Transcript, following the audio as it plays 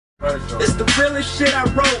It's the realest shit I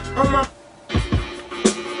wrote on my.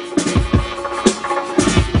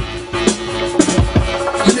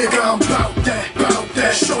 Nigga, I'm bout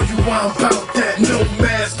that, show you why I'm bout that. No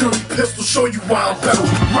mask, dirty pistol, show you why I'm bout.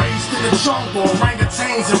 Raised in the jungle,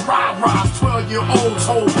 orangutans and rah-rahs. 12-year-olds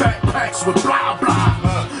hold backpacks with blah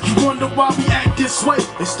blah. You wonder why we act this way?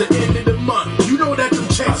 It's the end of the month. You know that them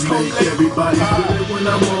checks come late. Everybody good when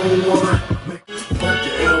I'm on one. Put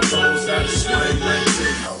your elbows out of swing like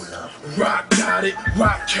this. Rock got it,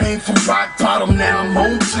 rock came from rock bottom, now I'm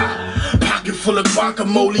on top. Pocket full of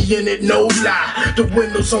guacamole in it, no lie. The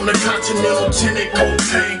windows on the Continental tinted,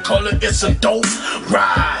 cocaine color, it's a dope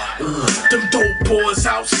ride. Them dope boys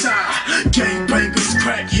outside, gangbangers,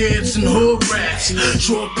 crackheads, and hood rats.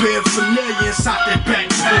 Draw paraphernalia inside their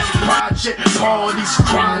backpacks. Project parties,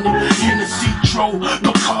 grinding, Hennessy, Dro,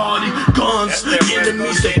 Bacardi, guns,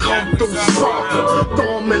 enemies that come through, sparkle.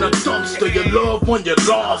 Throw 'em in a dumpster, your loved one, you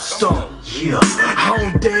lost them. Yeah, I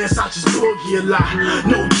don't dance, I just boogie a lot.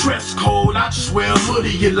 No dress code, I just wear a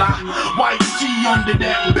hoodie a lot. White tee under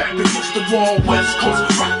that, back against the wall, West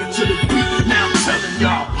Coast, rockin' to the beat. Now I'm telling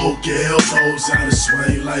y'all, hold your elbows out of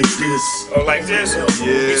swing like this. Oh, like this? Yeah.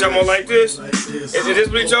 You talking about like this? Is it this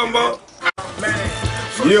what you talking about?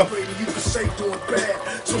 Yeah.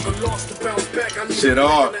 Shit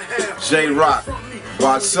hard. J-Rock.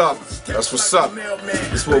 What's up? That's what's up.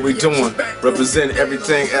 That's what we doing. Represent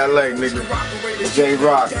everything LA, nigga.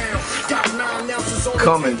 J-Rock.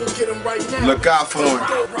 Coming. Look out for him.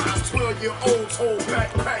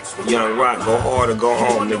 Young Rock, go hard or go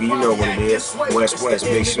home, nigga. You know what it is. West West,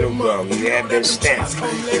 Big Snoop Dogg. You have been stamped.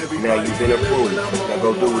 Now you've been approved. Now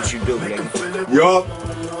go do what you do, nigga. Yo,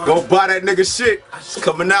 go buy that nigga shit. It's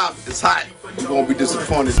coming out. It's hot. You won't be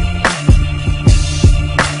disappointed.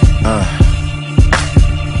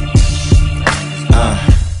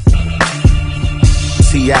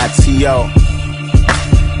 T-I-T-O.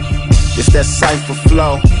 It's that cypher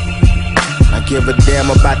flow. I give a damn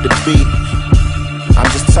about the beat.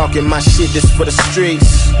 I'm just talking my shit, this for the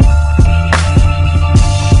streets.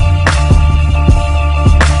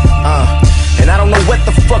 And I don't know what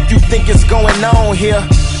the fuck you think is going on here.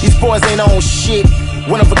 These boys ain't on shit.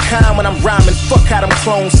 One of a kind when I'm rhyming, fuck how them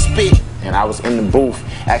clones spit. And I was in the booth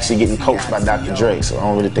actually getting coached by Dr. Dre, so I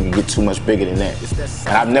don't really think it get too much bigger than that.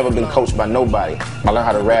 And I've never been coached by nobody. I learned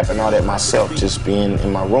how to rap and all that myself, just being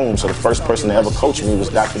in my room. So the first person to ever coach me was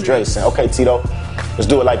Dr. Dre, saying, okay, Tito, let's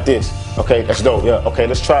do it like this. Okay, that's dope, yeah. Okay,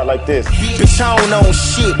 let's try it like this. Bitch, I don't own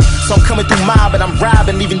shit, so I'm coming through mob and I'm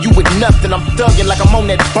robbing, leaving you with nothing. I'm thugging like I'm on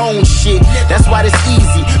that bone shit. That's why it's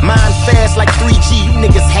easy. Mine fast like 3G. You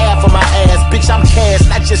niggas half of my ass. Bitch, I'm cash,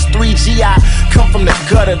 not just 3G. I come from the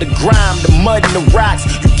gutter, the grime, the mud and the rocks.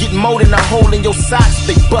 You get more than a hole in your socks.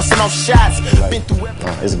 They busting off shots. Been through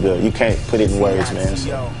it's good. You can't put it in words, man.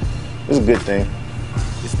 So it's a good thing.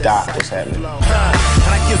 It's Doc, what's happening? And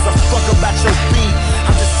I give a fuck about your beat.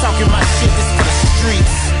 I'm just talking my shit, this for the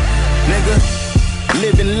streets. Nigga,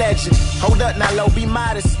 living legend. Hold up now, low, be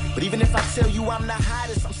modest. But even if I tell you I'm not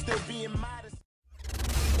hottest, I'm still being modest.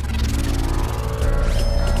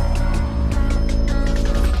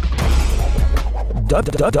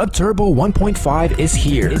 Dubturbo 1.5 is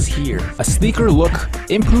here. A sleeker look,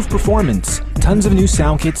 improved performance, tons of new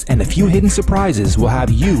sound kits, and a few hidden surprises will have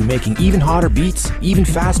you making even hotter beats, even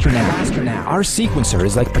faster now. Our sequencer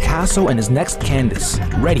is like Picasso and his next canvas,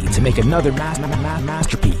 ready to make another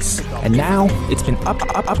masterpiece. And now, it's been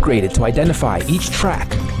upgraded to identify each track,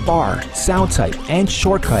 bar, sound type, and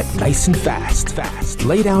shortcut nice and fast.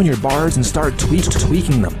 Lay down your bars and start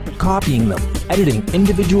tweaking them, copying them, editing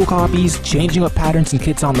individual copies, changing up patterns and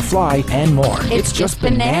kits on the fly, and more. It's just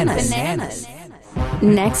bananas.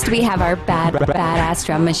 Next, we have our badass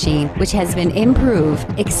drum machine, which has been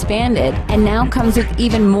improved, expanded, and now comes with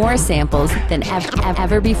even more samples than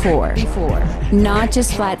ever before. Not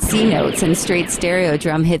just flat C notes and straight stereo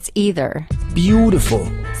drum hits either.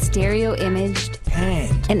 Beautiful. Stereo imaged,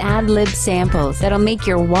 panned, and ad-lib samples that'll make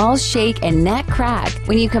your walls shake and neck crack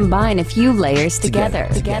when you combine a few layers together.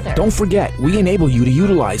 Don't forget, we enable you to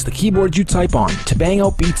utilize the keyboard you type on to bang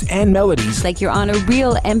out beats and melodies like you're on a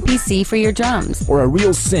real MPC for your drums or a real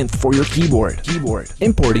synth for your keyboard.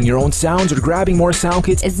 Importing your own sounds or grabbing more sound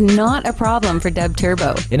kits is not a problem for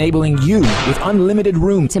Dubturbo, enabling you with unlimited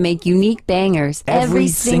room to make unique bangers every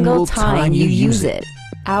single time you use it.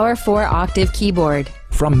 Our 4-octave keyboard,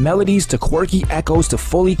 From melodies to quirky echoes to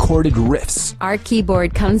fully chorded riffs. Our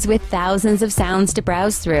keyboard comes with thousands of sounds to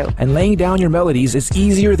browse through. And laying down your melodies is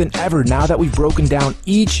easier than ever now that we've broken down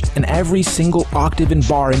each and every single octave and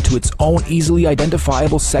bar into its own easily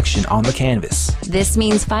identifiable section on the canvas. This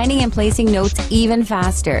means finding and placing notes even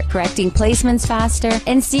faster, correcting placements faster,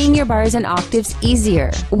 and seeing your bars and octaves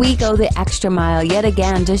easier. We go the extra mile yet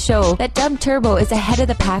again to show that Dubturbo is ahead of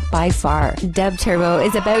the pack by far. Dubturbo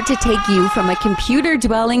is about to take you from a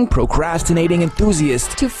computer-dwelling, procrastinating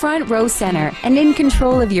enthusiast to front row center and in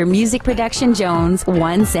control of your music production Jones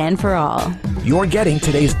once and for all. You're getting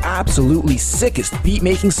today's absolutely sickest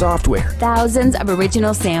beat-making software. Thousands of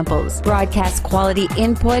original samples, broadcast quality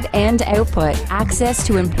input and output, access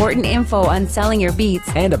to important info on selling your beats,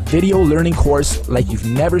 and a video learning course like you've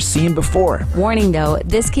never seen before. Warning though,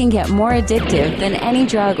 this can get more addictive than any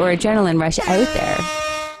drug or adrenaline rush out there.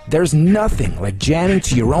 There's nothing like jamming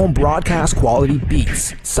to your own broadcast quality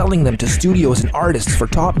beats, selling them to studios and artists for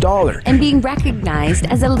top dollar, and being recognized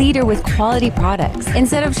as a leader with quality products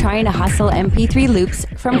instead of trying to hustle MP3 loops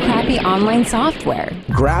from crappy online software.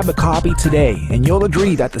 Grab a copy today and you'll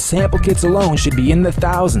agree that the sample kits alone should be in the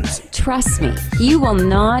thousands. Trust me, you will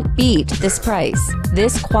not beat this price,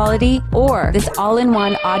 this quality, or this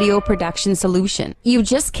all-in-one audio production solution. You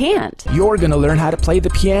just can't. You're gonna learn how to play the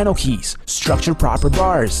piano keys, structure proper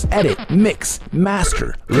bars, edit, mix,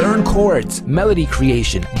 master, learn chords, melody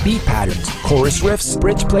creation, beat patterns, chorus riffs,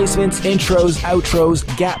 bridge placements, intros,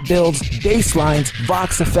 outros, gap builds, bass lines,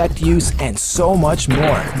 Vox effect use, and so much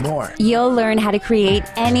more. You'll learn how to create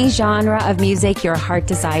any genre of music your heart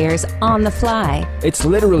desires on the fly. It's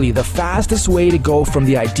literally the fastest way to go from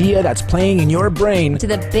the idea that's playing in your brain to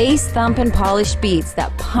the bass thump and polished beats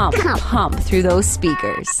that pump through those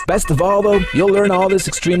speakers. Best of all though, you'll learn all this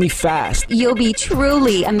extremely fast. You'll be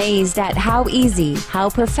truly amazed at how easy, how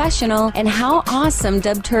professional, and how awesome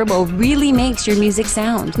Dubturbo really makes your music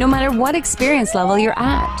sound, no matter what experience level you're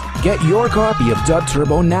at. Get your copy of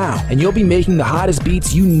Dubturbo now, and you'll be making the hottest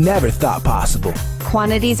beats you never thought possible.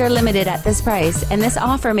 Quantities are limited at this price, and this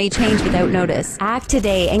offer may change without notice. Act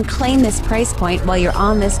today and claim this price point while you're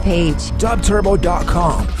on this page.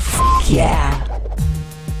 Dubturbo.com. Yeah!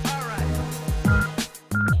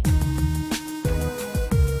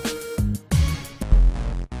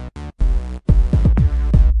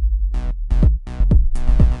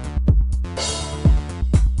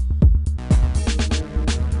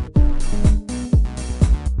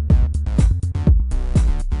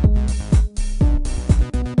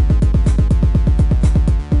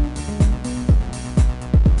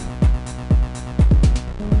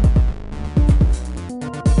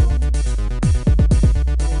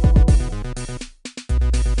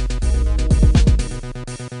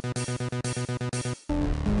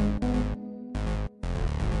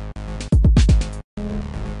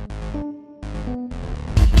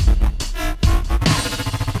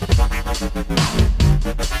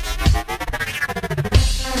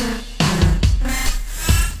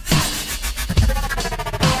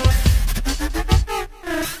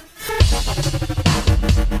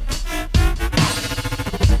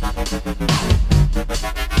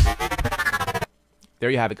 There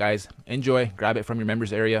you have it, guys. Enjoy. Grab it from your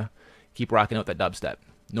members area. Keep rocking out that dubstep.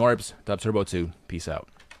 Norbs, Dubturbo 2. Peace out.